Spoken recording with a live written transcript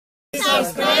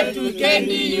subscribe to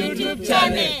Candy YouTube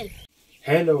channel.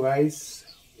 Hello guys,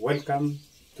 welcome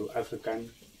to African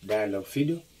Dialogue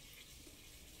video.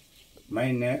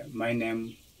 My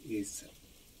name is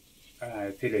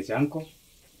Village Uncle.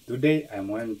 Today I'm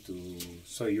going to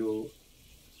show you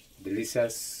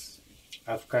delicious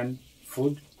African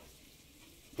food,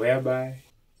 whereby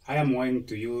I am going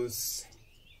to use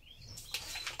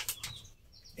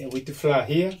a wheat flour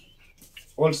here,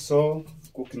 also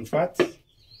cooking fat.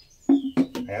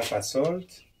 I have a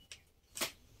salt,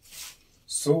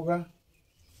 sugar.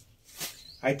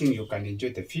 I think you can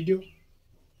enjoy the video.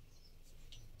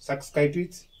 Subscribe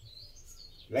it,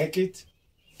 like it,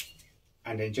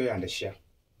 and enjoy and share.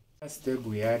 First step,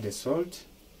 we add the salt.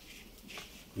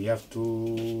 We have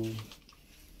two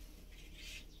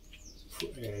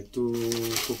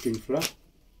cooking flour.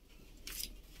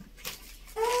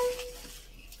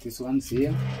 This one's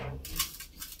here.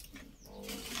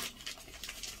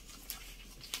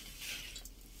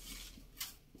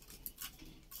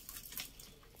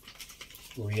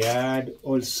 We add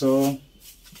also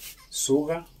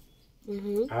sugar,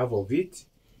 half of it.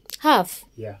 Half?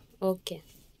 Yeah. Okay.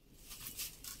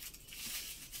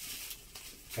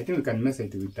 I think we can mess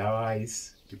it with our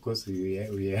eyes because we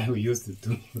used to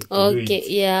do Okay, it.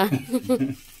 yeah.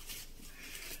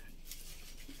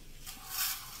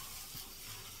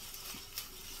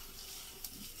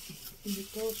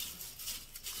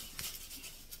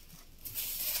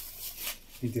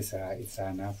 It's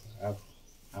enough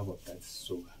of that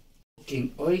sugar.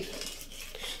 Cooking oil.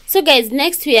 So guys,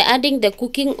 next we are adding the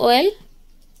cooking oil.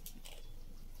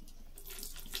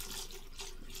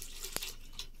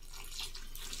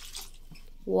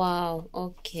 Wow,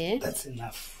 okay. That's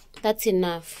enough. That's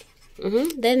enough.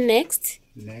 Then next?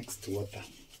 Next, water.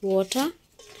 Water.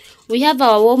 We have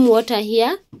our warm water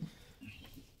here.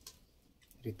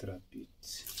 Little bit.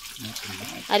 Not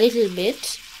enough. A little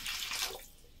bit.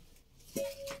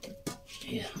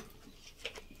 Yeah.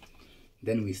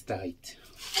 Then we stir it.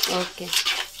 Okay.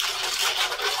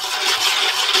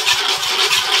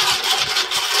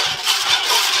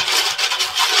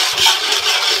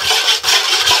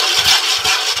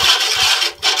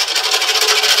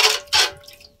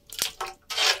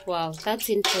 Wow, that's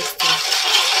interesting.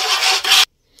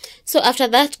 So after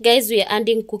that, guys, we are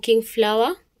adding cooking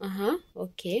flour.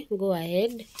 Okay, go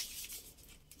ahead.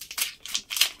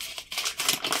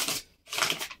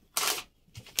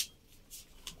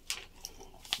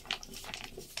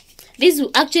 This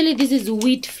is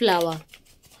wheat flour.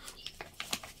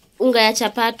 Unga ya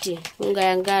chapati, unga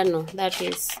ya ngano, that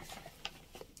is.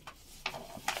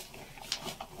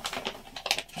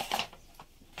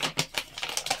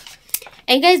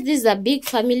 And guys, this is a big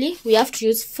family. We have to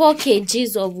use 4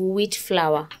 kgs of wheat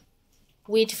flour.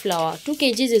 Wheat flour. 2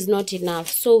 kgs is not enough,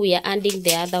 so we are adding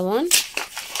the other one.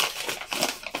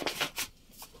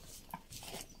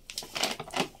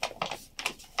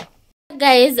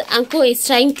 Guys, Uncle is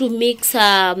trying to mix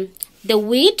the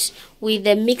wheat with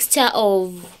the mixture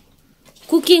of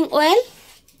cooking oil,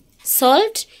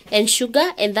 salt, and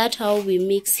sugar, and that's how we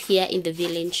mix here in the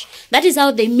village. That is how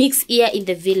they mix here in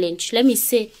the village. Let me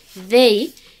say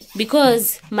they,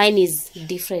 because mine is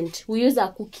different. We use a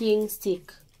cooking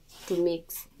stick to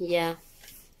mix. Yeah.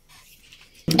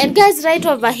 And guys, right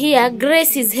over here,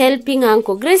 Grace is helping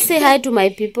Uncle. Grace, say hi to my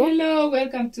people. Hello,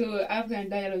 welcome to African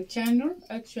Dialogue channel.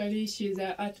 Actually, she's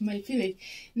at my village.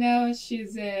 Now she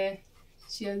has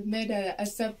made a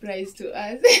surprise to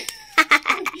us.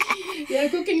 We are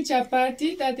cooking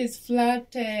chapati, that is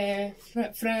flat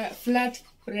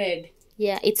bread.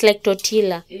 Yeah, it's like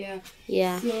tortilla.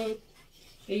 Yeah. So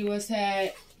he was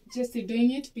just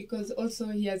doing it because also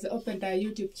he has opened a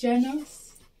YouTube channel.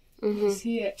 He's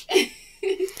here.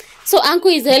 So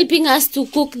Uncle is helping us to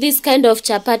cook this kind of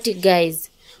chapati, guys.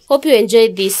 Hope you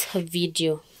enjoyed this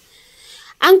video.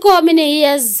 Uncle, how many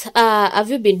years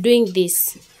have you been doing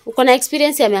this? Uko na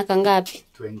experience ya miaka ngapi?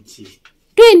 20.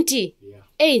 20? Yeah.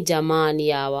 Hey, jamani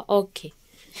yawa. Okay.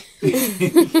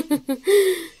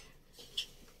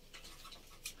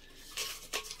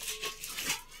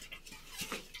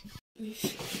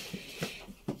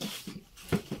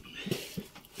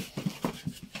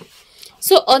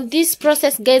 So on this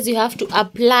process, guys, you have to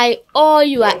apply all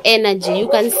your energy. You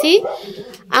can see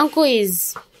Uncle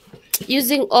is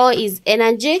using all his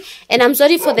energy. And I'm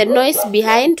sorry for the noise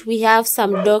behind. We have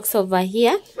some dogs over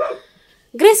here.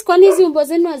 Grace, kwani hizi umbo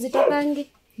zenu hazitokangi?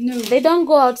 No. They don't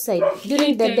go outside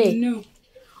during the day? No.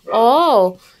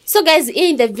 Oh. So guys, here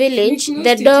in the village,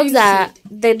 the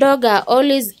dogs are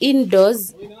always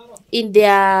indoors in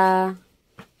their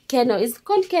kennel. It's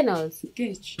called kennels.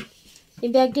 Cage.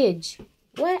 In their cage.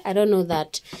 Well, I don't know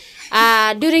that.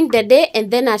 During the day and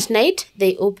then at night,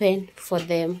 they open for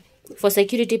them for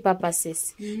security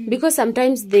purposes. Because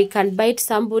sometimes they can bite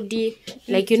somebody,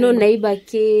 like, you know, neighbor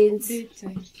kids.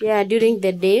 Yeah, during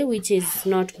the day, which is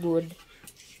not good.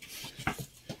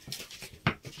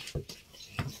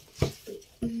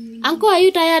 Uncle, are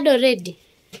you tired already?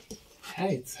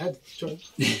 It's hard job.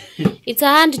 It's a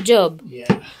hand job.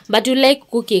 Yeah. But you like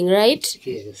cooking, right?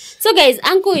 Yes. So guys,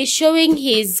 Uncle is showing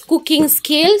his cooking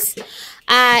skills.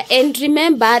 And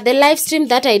remember, the live stream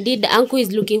that I did, Uncle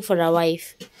is looking for a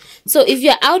wife. So if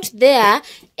you're out there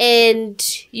and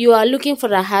you are looking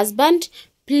for a husband,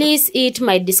 please hit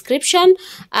my description.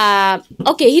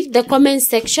 Hit the comment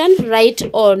section, write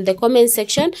on the comment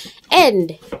section,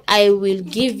 and I will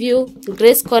give you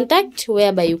Grace contact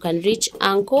whereby you can reach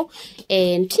Uncle.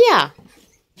 And yeah.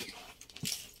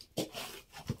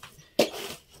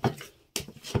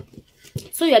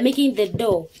 So you are making the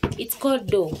dough. It's called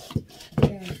dough.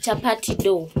 Yeah. Chapati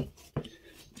dough.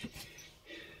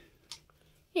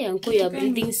 Hey, Uncle, you are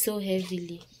breathing so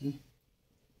heavily.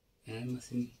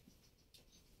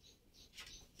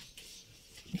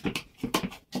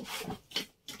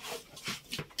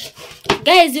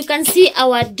 Guys, you can see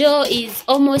our dough is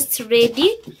almost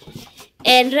ready.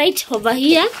 And right over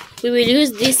here, we will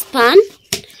use this pan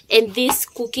and this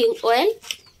cooking oil.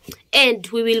 And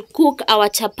we will cook our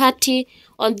chapati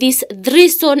on this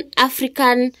 3-stone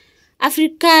African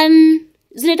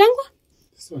zinetangwa?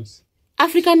 Stones.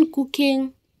 African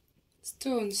cooking.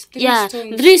 Stones.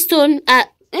 3-stone.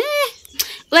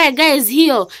 Well, guys,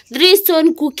 here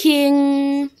 3-stone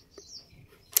cooking.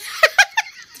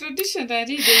 Traditionally,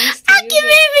 they used to use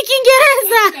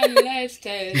Kiingereza.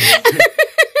 lifestyle.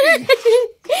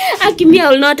 Akimi, I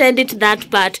will not edit that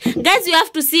part. Guys, you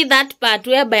have to see that part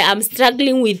whereby I'm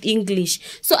struggling with English.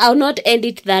 So I'll not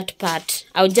edit that part.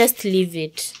 I'll just leave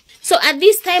it. So at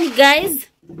this time, guys,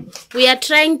 we are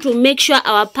trying to make sure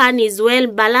our pan is well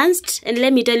balanced. And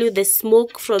let me tell you, the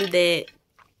smoke from the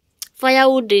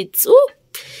firewood,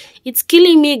 it's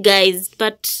killing me, guys.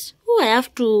 But I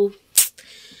have to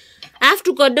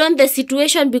condone the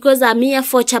situation because I'm here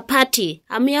for chapati.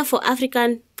 I'm here for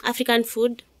African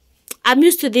food. I'm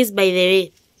used to this, by the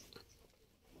way.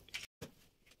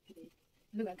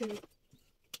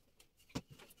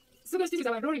 So guys, this is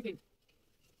our rolling pin.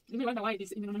 You may wonder why it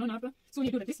is in the So when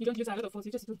you do this, you don't use a lot of force,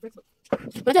 you just do flexible.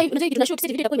 Unajua kitu tunashoot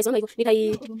sisi video itakuwa imesimama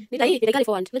hivyo. Nitai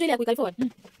forward. Unajua ile ya kuikai forward.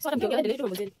 So hata mkiongea delete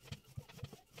mambo zenu.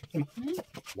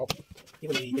 Wow.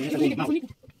 Hiyo ni inaonyesha mambo. Ile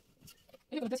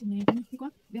karatasi ni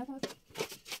kwa hapa.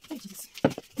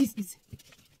 This is.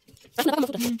 Sasa kama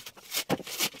mafuta.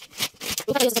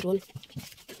 Ukata sasa tuone.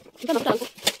 Kama mafuta yangu.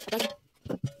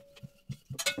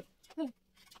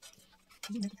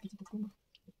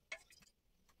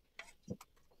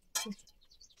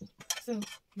 So you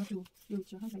have to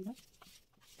use your hands like that.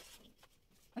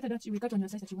 After that, you will cut on your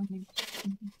size that you want, maybe.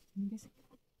 This.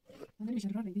 And then we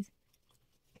shall run like this.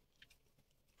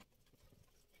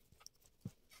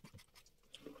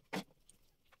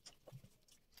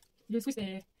 You squeeze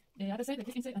the other side, like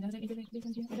this inside, and the other side inside, like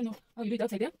this. I don't know how you do it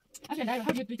outside there. Actually,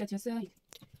 how do you do it at your side?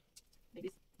 Like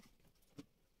this.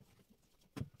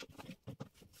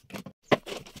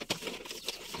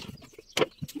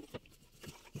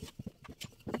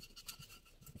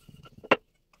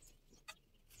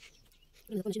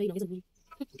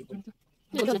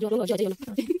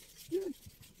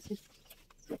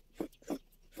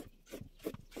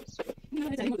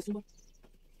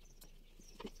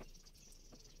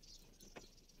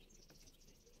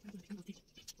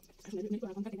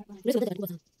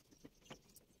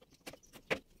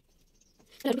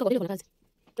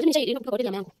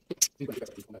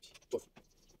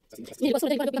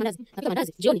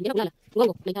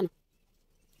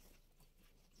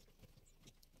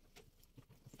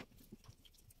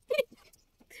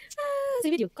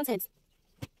 Video consents.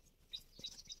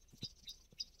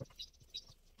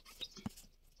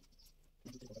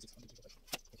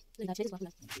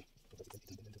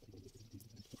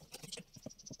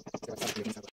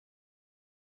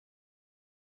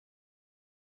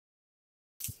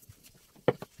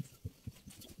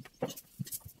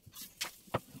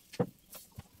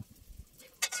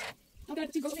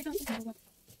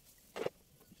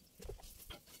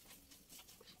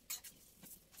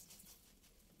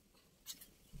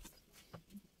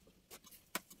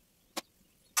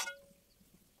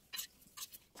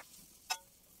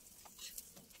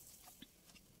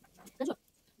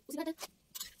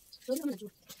 Najua.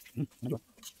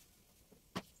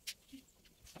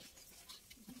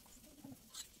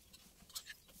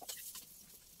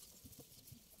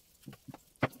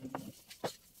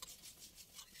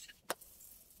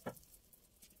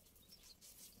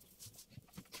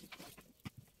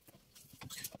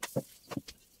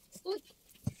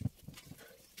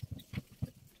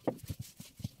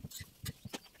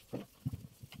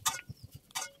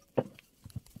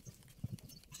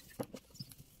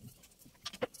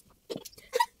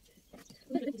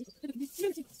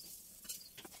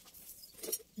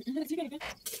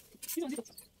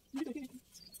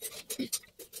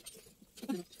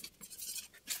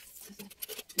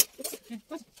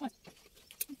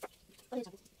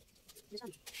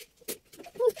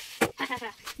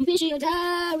 Mpishi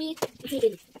hodari.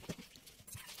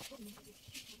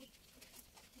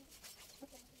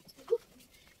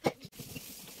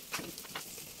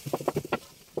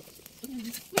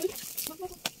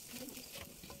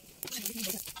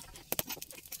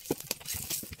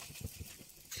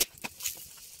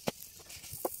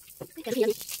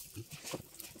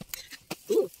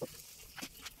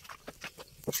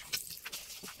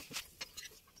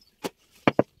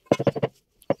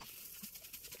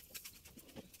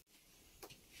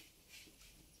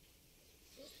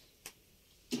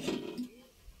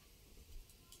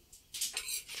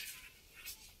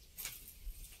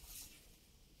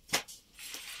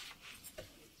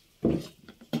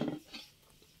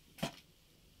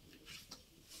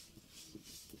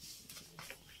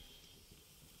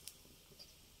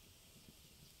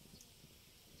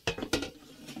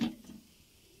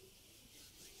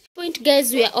 Point,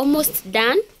 guys, we are almost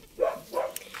done.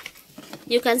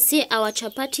 You can see our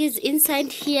chapatis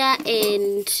inside here,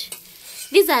 and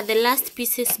these are the last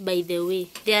pieces, by the way.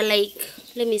 They are like,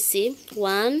 let me see,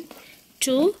 1,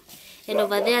 2, and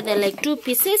over there they're like 2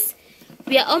 pieces.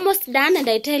 We are almost done, and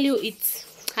I tell you, it's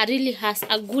a really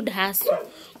a good hustle.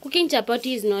 Cooking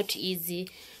chapati is not easy,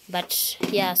 but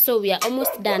yeah, so we are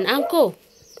almost done. Uncle,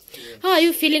 how are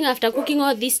you feeling after cooking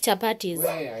all these chapatis? Well,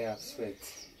 I have sweat.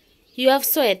 You have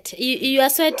sweat. You are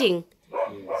sweating.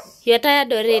 Yes. You are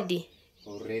tired already.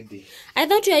 Already. I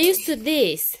thought you are used to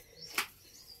this.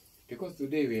 Because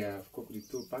today we have cooked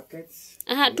 2 packets.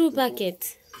 2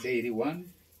 packets. Daily 1.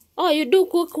 Oh, you do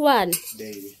cook 1?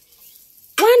 Daily.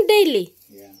 1 daily?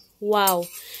 Yeah. Wow.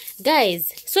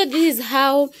 Guys, so this is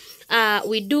how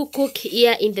we do cook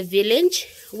here in the village.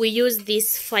 We use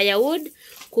this firewood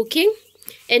cooking,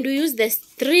 and we use the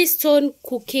 3-stone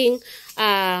cooking,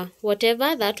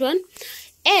 whatever, that one.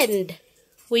 And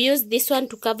we use this one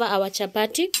to cover our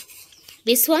chapati.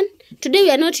 This one. Today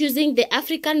we are not using the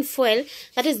African foil,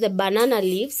 that is the banana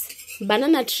leaves,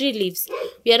 banana tree leaves.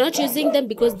 We are not using them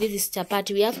because this is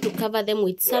chapati. We have to cover them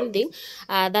with something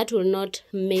that will not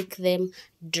make them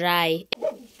dry.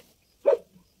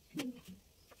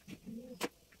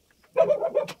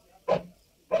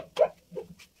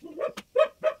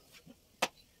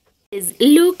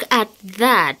 Look at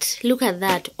that. Look at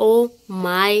that. Oh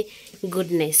my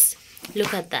goodness.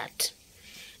 Look at that.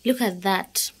 Look at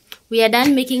that. We are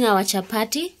done making our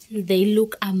chapati. They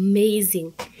look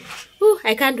amazing. Ooh,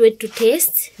 I can't wait to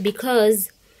taste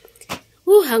because,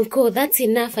 ooh, Uncle, that's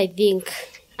enough, I think.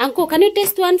 Uncle, can you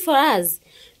taste one for us?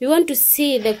 We want to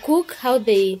see the cook, how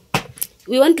they,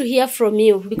 we want to hear from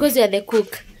you because you are the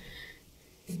cook.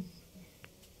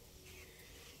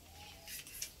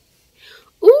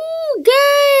 Ooh,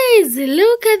 guys,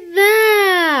 look at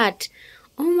that.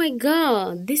 Oh my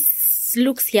God, this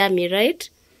looks yummy, right?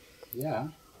 Yeah.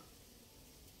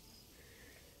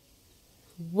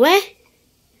 Where?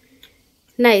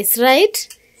 Nice,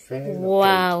 right? Fair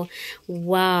Wow.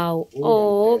 Wow.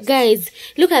 Oh, guys,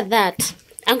 look at that.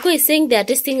 Uncle is saying they are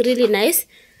tasting really nice,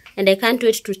 and I can't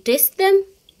wait to taste them.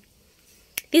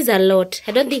 These are a lot.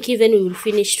 I don't think even we will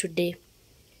finish today.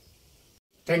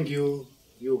 Thank you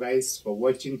guys for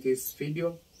watching this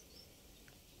video.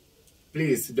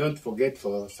 Please don't forget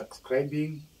for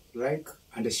subscribing, like,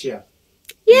 and share.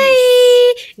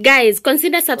 Yay! Guys,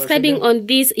 consider subscribing on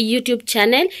this YouTube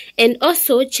channel, and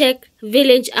also check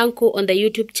Village Uncle on the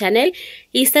YouTube channel.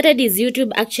 He started his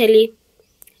YouTube actually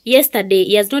yesterday.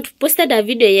 He has not posted a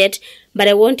video yet, but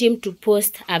I want him to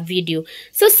post a video.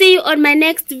 So see you on my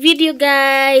next video,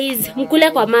 guys.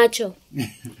 Mkule kwa macho.